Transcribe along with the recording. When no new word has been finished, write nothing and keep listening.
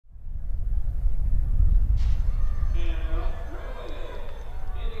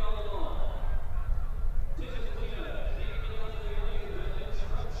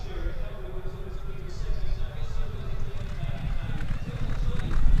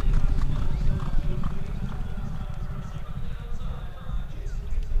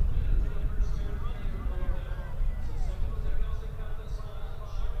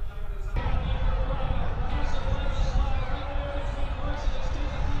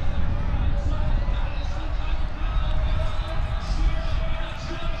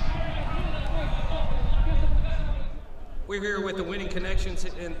We're here with the winning connections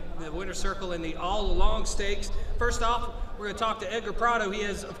in the winner's circle in the all along stakes. First off, we're going to talk to Edgar Prado. He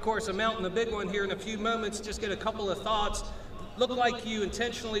has, of course, a mount and a big one here in a few moments. Just get a couple of thoughts. Looked like you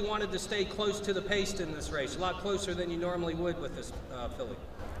intentionally wanted to stay close to the pace in this race, a lot closer than you normally would with this filly.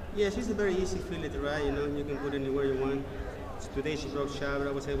 Yes, it's a very easy filly to ride. You know, you can put it anywhere you want. Today she broke sharp.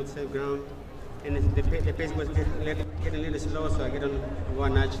 I was able to save ground, and the pace was getting a little slow, so I get on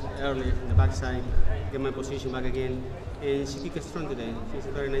one notch early in the backside, get my position back again, and she kicked strong today. She's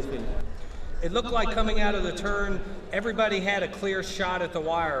a very nice filly. It looked like coming out of the turn, everybody had a clear shot at the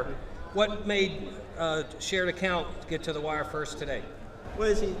wire. What made Shared Account get to the wire first today?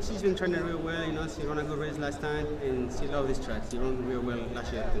 Well, she's been training real well. You know, she ran a good race last time, and she loves this track. She ran real well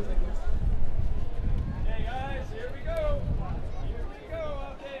last year too.